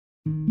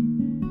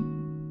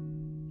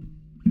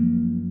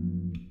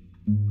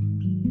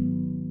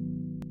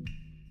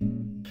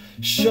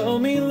Show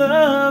me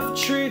love,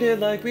 treat it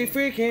like we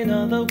freaking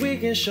on the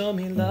weekend. Show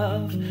me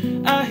love,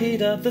 I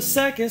heat up the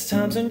seconds,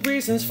 times, and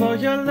reasons for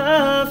your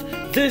love.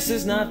 This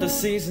is not the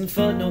season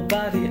for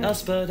nobody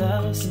else but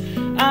us.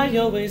 I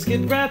always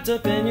get wrapped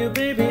up in you,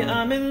 baby,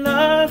 I'm in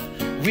love.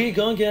 We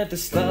gon' get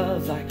this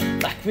love like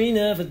we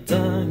never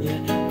done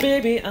yet.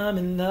 Baby, I'm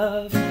in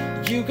love.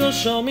 You gon'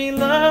 show me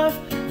love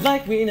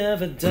like we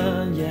never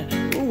done yet.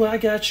 Ooh, I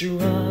got you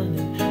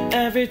running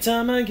every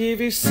time I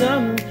give you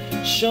some.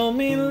 Show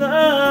me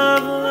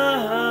love,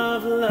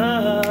 love,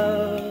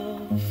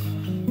 love.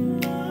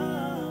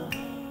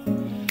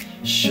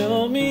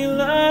 Show me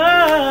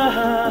love.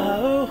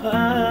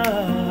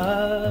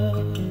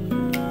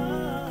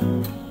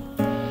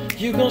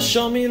 You gon'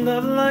 show me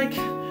love like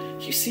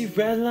you see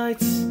red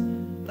lights,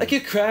 like you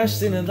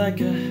crashed in it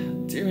like a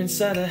deer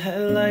inside a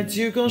headlight.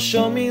 You gon'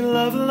 show me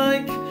love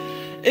like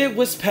it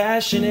was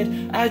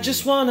passionate, I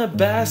just wanna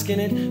bask in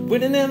it,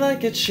 winning it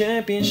like a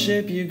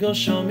championship. You gon'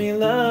 show me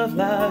love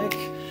like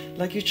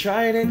you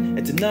tried it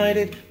and denied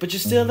it, but you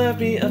still let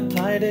me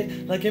applied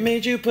it, like it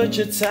made you put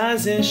your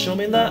ties in. Show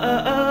me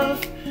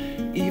love,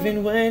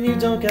 even when you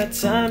don't got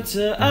time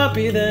to. I'll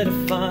be there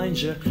to find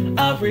you,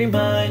 I'll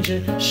remind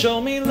you. Show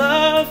me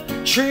love,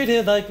 treat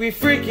it like we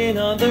freaking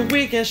on the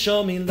weekend.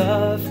 Show me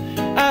love,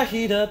 I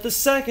heat up the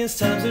seconds,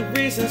 times, and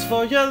reasons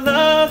for your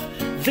love.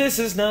 This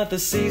is not the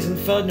season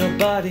for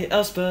nobody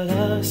else but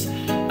us.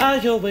 I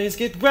always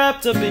get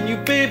wrapped up in you,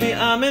 baby,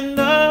 I'm in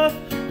love.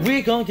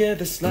 We gon' get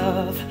this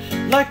love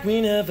like we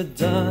never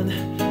done.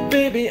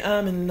 Baby,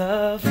 I'm in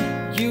love.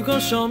 You gon'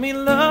 show me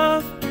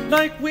love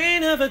like we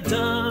never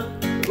done.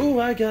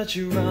 Ooh, I got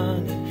you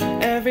running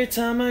every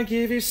time I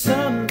give you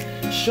some.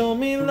 Show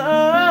me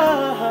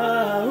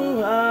love,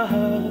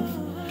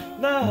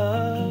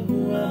 love,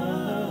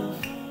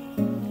 love.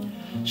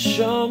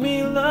 Show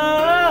me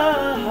love.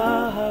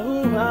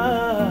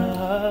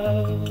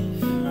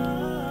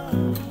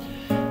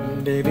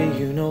 Baby,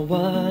 you know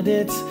what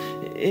it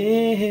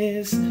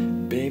is.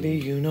 Baby,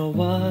 you know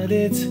what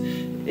it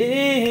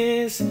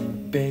is.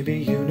 Baby,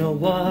 you know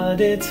what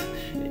it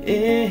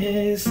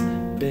is.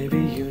 Baby,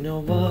 you know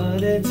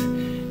what it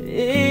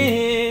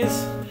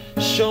is.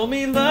 Show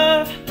me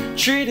love,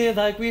 treat it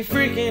like we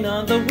freaking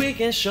on the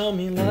weekend. Show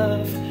me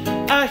love,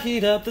 I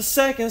heat up the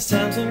seconds,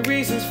 times, and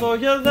reasons for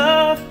your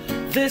love.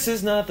 This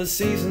is not the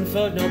season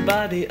for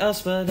nobody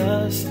else but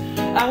us.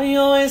 I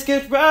always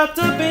get wrapped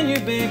up in you,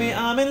 baby,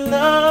 I'm in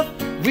love.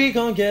 We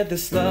gon' get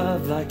this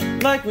love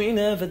like we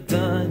never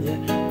done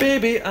yet.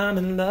 Baby, I'm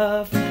in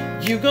love.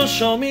 You gon'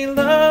 show me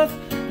love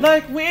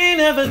like we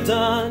never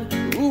done.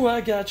 Ooh,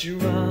 I got you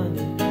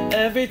running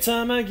every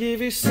time I give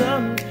you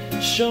some.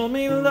 Show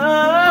me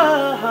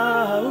love,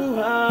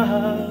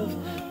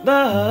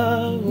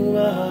 love,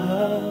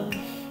 love.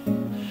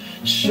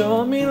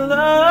 Show me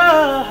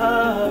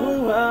love,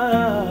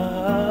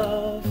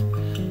 love.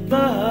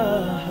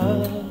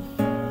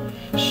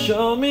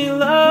 Show me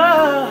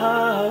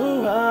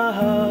love,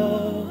 love.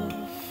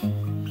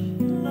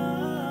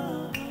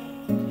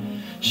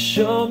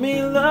 Show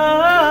me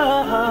love.